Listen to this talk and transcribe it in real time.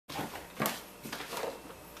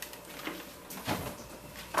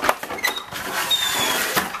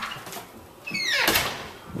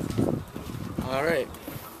Alright.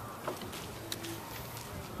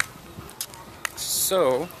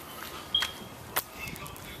 So,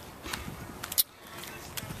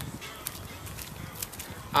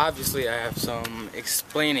 obviously I have some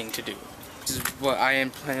explaining to do. Which is what I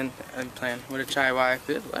plan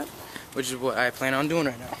which is what I plan on doing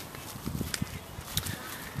right now.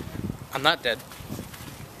 I'm not dead.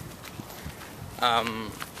 I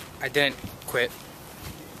didn't quit.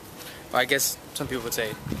 Well, I guess some people would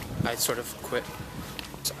say I sort of quit.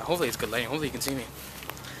 So hopefully it's good lighting. Hopefully you can see me.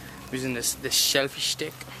 I'm using this selfie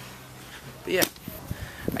stick. But yeah,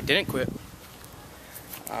 I didn't quit.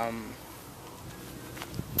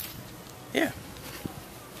 Yeah.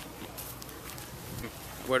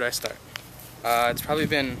 Where do I start? It's probably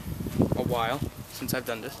been a while since I've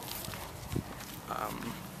done this.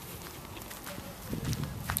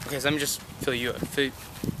 Okay, so let me just fill you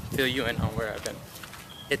in on where I've been.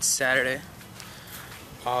 It's Saturday,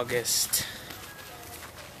 August.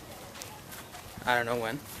 I don't know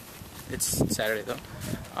when. It's Saturday though.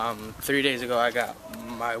 3 days ago, I got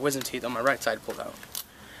my wisdom teeth on my right side pulled out,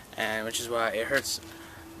 and which is why it hurts.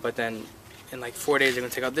 But then, in like 4 days, they're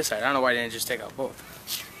gonna take out this side. I don't know why they didn't just take out both.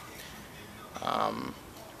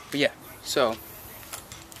 But yeah, so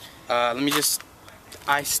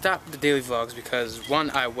I stopped the daily vlogs because one,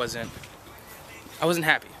 I wasn't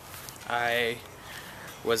happy. I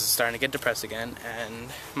was starting to get depressed again,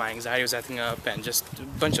 and my anxiety was acting up, and just a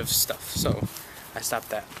bunch of stuff. So I stopped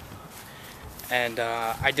that, and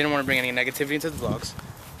I didn't want to bring any negativity into the vlogs,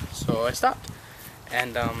 so I stopped.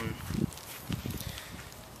 And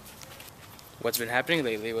what's been happening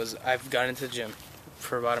lately was I've gotten into the gym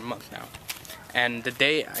for about a month now, and the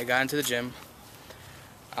day I got into the gym,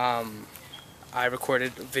 I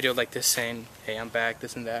recorded a video like this saying, hey, I'm back,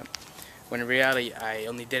 this and that. When in reality, I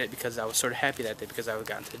only did it because I was sort of happy that day because I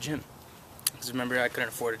got into the gym. Because remember, I couldn't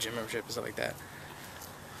afford a gym membership and stuff like that.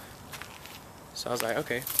 So I was like,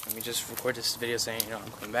 okay, let me just record this video saying,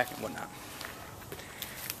 I'm coming back and whatnot.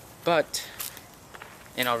 But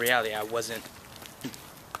in all reality, I wasn't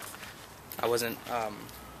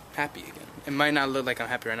happy again. It might not look like I'm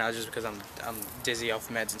happy right now just because I'm dizzy off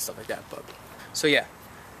meds and stuff like that. But so yeah.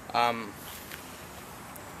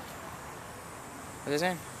 What was I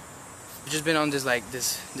saying? I've just been on this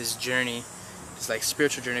this journey, this like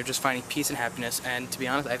spiritual journey of just finding peace and happiness. And to be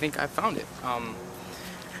honest, I think I found it.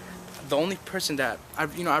 The only person that I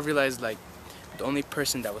realized, like, the only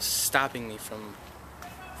person that was stopping me from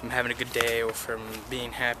having a good day or from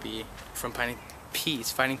being happy, from finding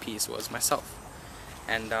peace was myself.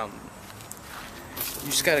 And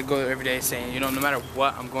you just gotta go every day saying, no matter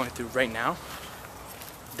what I'm going through right now,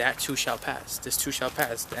 that too shall pass. This too shall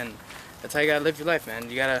pass. And that's how you gotta live your life,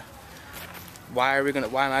 man. You gotta. Why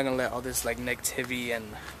am I gonna let all this like negativity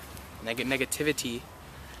and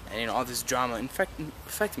all this drama affect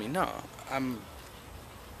me? No, you know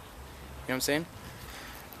what I'm saying?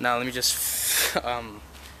 Now let me just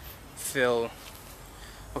feel.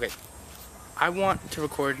 Okay, I want to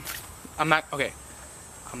record. I'm not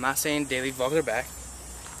saying daily vlogs are back.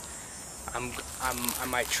 I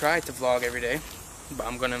might try to vlog every day, but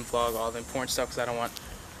I'm gonna vlog all the important stuff because I don't want.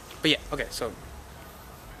 But yeah, okay, so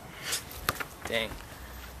dang,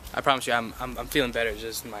 I promise you, I'm feeling better.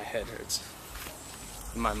 Just my head hurts.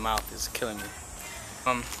 My mouth is killing me.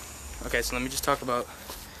 Okay, so let me just talk about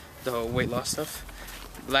the whole weight loss stuff.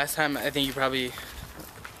 Last time, I think on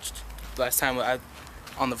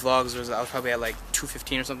the vlogs I was probably at like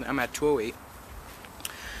 215 or something. I'm at 208.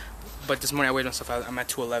 But this morning I weighed myself out. I'm at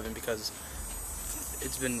 211 because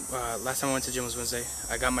it's been last time I went to the gym was Wednesday.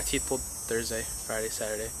 I got my teeth pulled Thursday, Friday,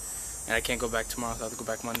 Saturday, and I can't go back tomorrow, so I have to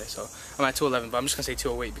go back Monday. So I'm at 211, but I'm just gonna say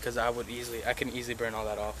 208 because I can easily burn all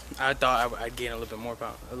that off. I thought I'd gain a little bit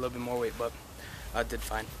more weight, but I did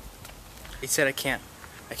fine. He said I can't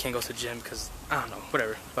go to the gym because I don't know,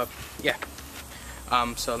 whatever. But yeah.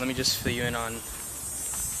 So let me just fill you in on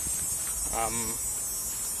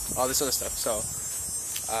all this other stuff. So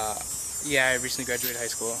yeah, I recently graduated high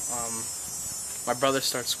school. My brother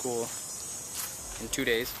starts school in 2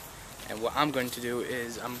 days, and what I'm going to do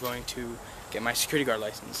is I'm going to get my security guard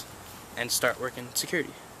license and start working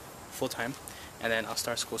security full-time, and then I'll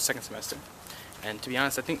start school second semester. And to be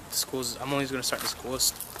honest, I think I'm only going to start the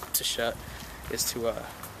schools to shut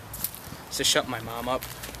my mom up.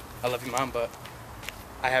 I love you, Mom, but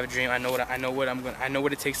I have a dream. I know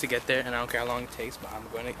what it takes to get there, and I don't care how long it takes, but I'm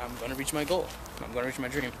going to reach my goal. I'm going to reach my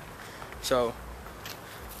dream. So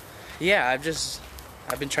yeah, I've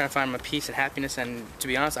been trying to find my peace and happiness, and to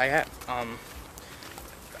be honest, I have.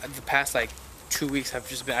 The past like 2 weeks, I've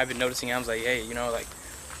been noticing. I was like, hey, like,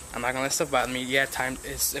 I'm not gonna let stuff bother me. Yeah,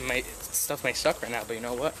 stuff may suck right now, but you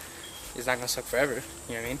know what? it's not gonna suck forever.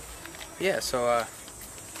 You know what I mean? Yeah. So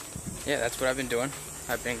yeah, that's what I've been doing.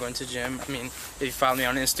 I've been going to the gym. I mean, if you follow me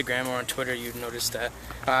on Instagram or on Twitter, you'd notice that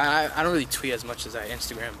I don't really tweet as much as I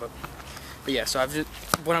Instagram, but yeah. So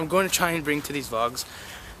what I'm going to try and bring to these vlogs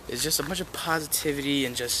is just a bunch of positivity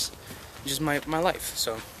and just my life.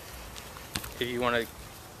 So if you want to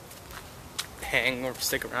hang or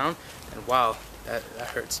stick around, and wow, that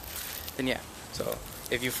hurts, then yeah. So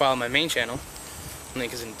if you follow my main channel,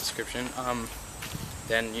 link is in the description,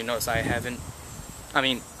 then you notice I have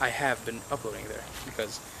been uploading there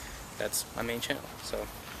because that's my main channel.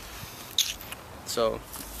 So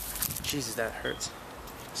Jesus, that hurts.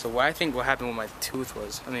 So what happened with my tooth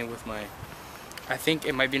was, I think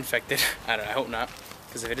it might be infected. I hope not,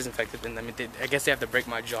 because if it is infected, then I guess they have to break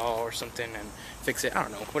my jaw or something and fix it. I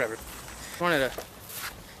don't know, whatever. I wanted to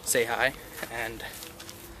say hi, and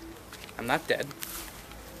I'm not dead.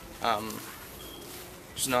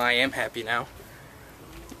 Just know I am happy now,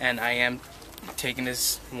 and I am taking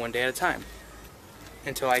this one day at a time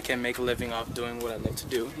until I can make a living off doing what I love to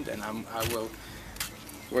do. Then I will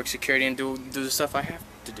work security and do the stuff I have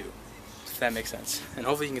to do, if that makes sense. And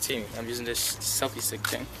hopefully you can see me. I'm using this selfie stick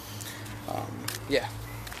thing. Yeah.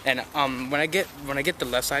 And when I get the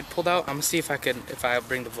left side pulled out, I'm gonna see if I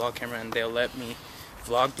bring the vlog camera and they'll let me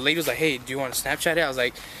vlog. The lady was like, "Hey, do you want to Snapchat it?" I was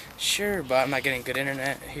like, "Sure, but I'm not getting good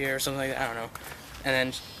internet here," or something like that. I don't know. And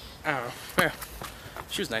then I don't know. Yeah,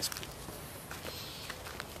 she was nice.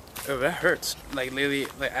 Oh, that hurts. Like lately,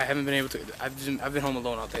 like I haven't been able to. I've been home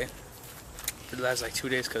alone all day for the last like 2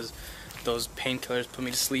 days because those painkillers put me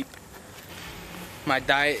to sleep. My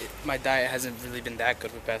diet hasn't really been that good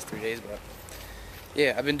for the past 3 days, but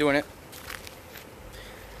yeah, I've been doing it.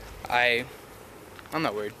 I'm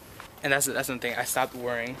not worried, and that's the thing. I stopped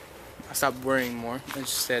worrying. I stopped worrying more. I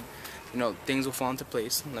just said, you know, things will fall into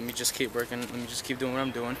place. Let me just keep working. Let me just keep doing what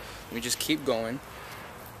I'm doing. Let me just keep going,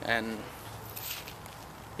 and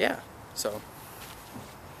yeah. So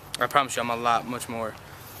I promise you, I'm a lot much more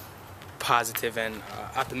positive and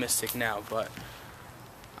optimistic now. But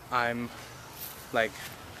I'm like,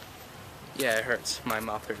 yeah, it hurts. My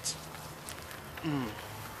mouth hurts.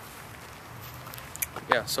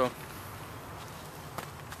 Yeah. So.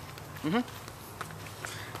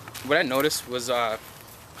 What I noticed was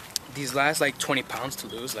these last like 20 pounds to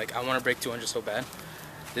lose. Like I want to break 200 so bad.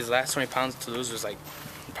 These last 20 pounds to lose was like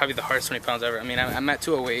probably the hardest 20 pounds ever. I mean, I'm at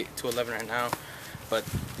 208, 211 right now, but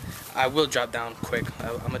I will drop down quick.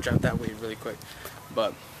 I'm gonna drop that weight really quick.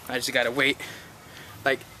 But I just gotta wait.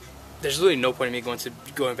 Like, there's really no point in me going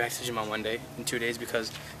back to the gym on Monday in 2 days,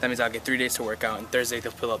 because that means I'll get 3 days to work out, and Thursday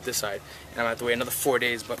they'll fill up this side, and I'm gonna have to wait another 4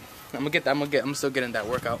 days. But I'm still getting that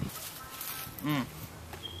workout.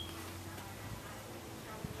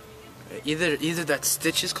 Either that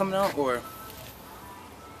stitch is coming out or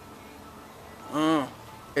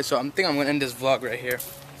okay, so I think I'm gonna end this vlog right here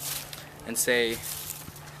and say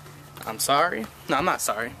I'm sorry. No, I'm not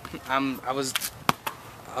sorry. I was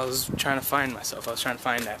trying to find myself. I was trying to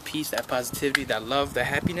find that peace, that positivity, that love, that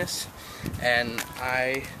happiness, and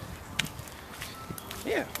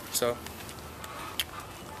yeah. So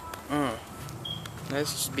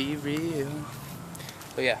let's just be real.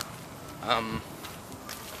 So yeah.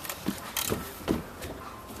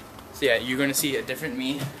 So yeah, you're gonna see a different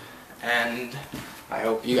me, and I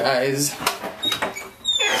hope you guys,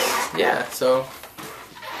 yeah, so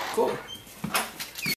cool.